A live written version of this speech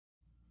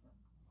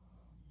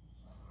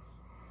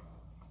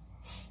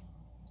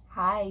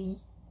Hi.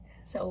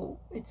 So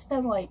it's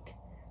been like,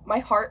 my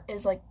heart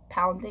is like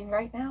pounding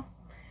right now.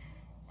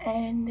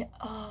 And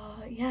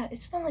yeah,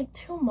 it's been like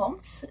 2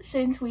 months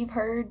since we've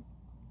heard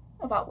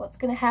about what's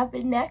gonna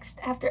happen next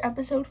after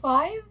episode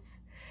 5.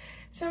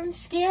 So I'm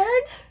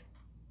scared.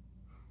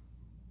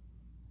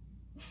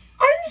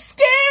 I'm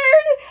scared!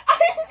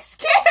 I'm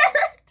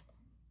scared!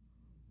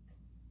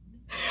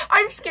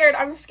 I'm scared,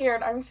 I'm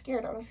scared, I'm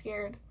scared, I'm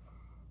scared.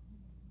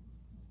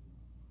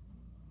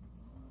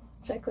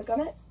 Should I click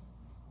on it?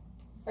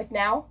 Like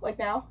now? Like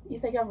now? You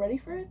think I'm ready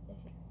for it?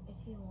 If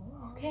you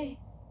want. Okay.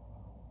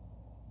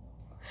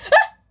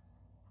 Ah!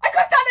 I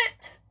clicked on it!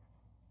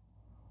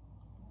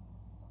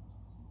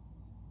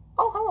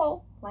 Oh,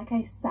 hello. Like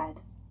I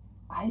said,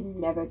 I'd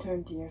never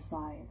turn to your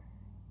side.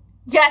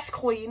 Yes,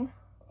 queen.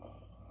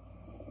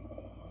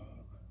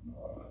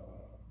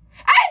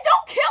 Hey,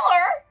 don't kill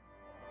her!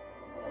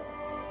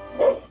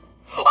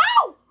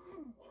 Oh!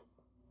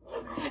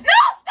 No,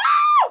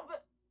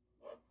 stop!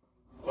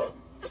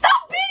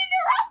 Stop beating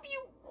her up, you...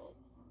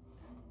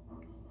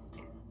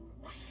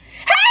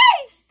 Hey,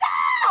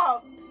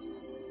 stop!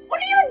 What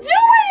are you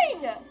doing?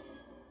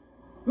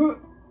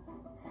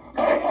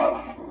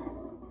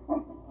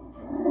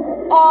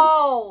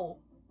 Oh.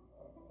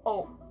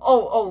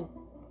 Oh.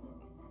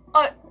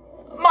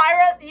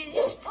 Myra,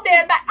 you should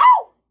stand back.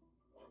 Oh!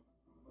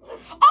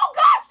 Oh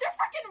gosh, they're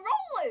freaking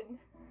rolling!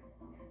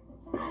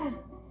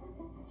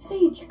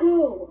 Sage,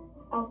 go!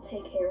 I'll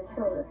take care of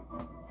her.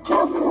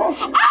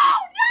 Oh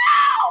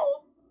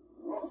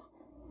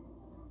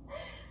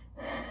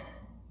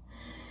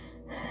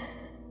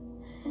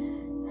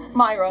no!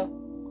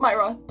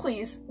 Myra,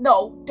 please.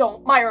 No,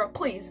 don't. Myra,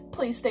 please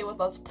stay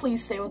with us.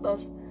 Please stay with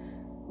us.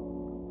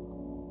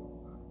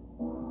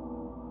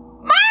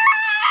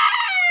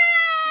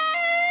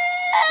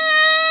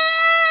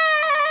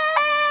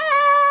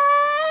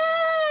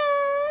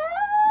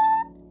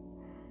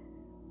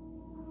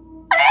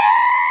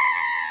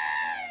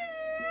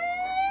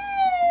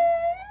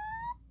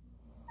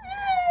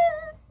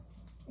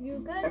 You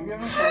good? Have you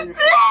ever found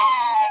yourself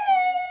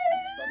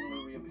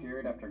suddenly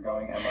reappeared after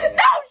going MIA?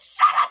 No,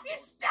 shut up, you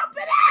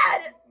stupid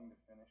head!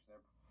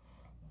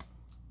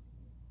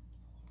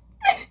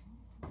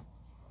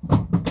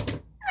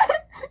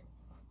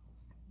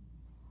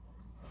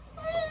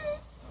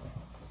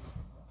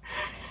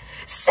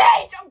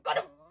 Sage, I'm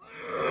gonna...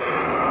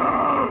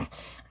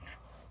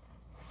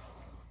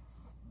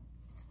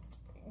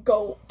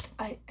 Go.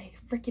 I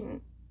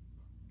freaking...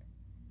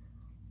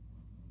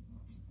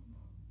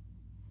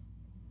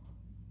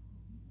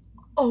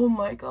 Oh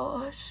my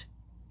gosh.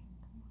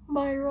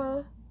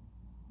 Myra.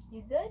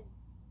 You good?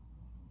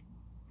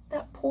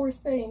 That poor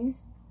thing.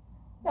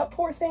 That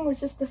poor thing was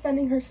just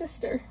defending her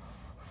sister.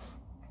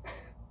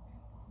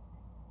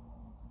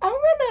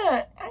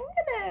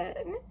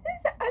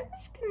 I'm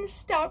just gonna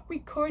stop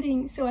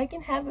recording so I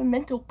can have a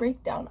mental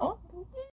breakdown. Oh,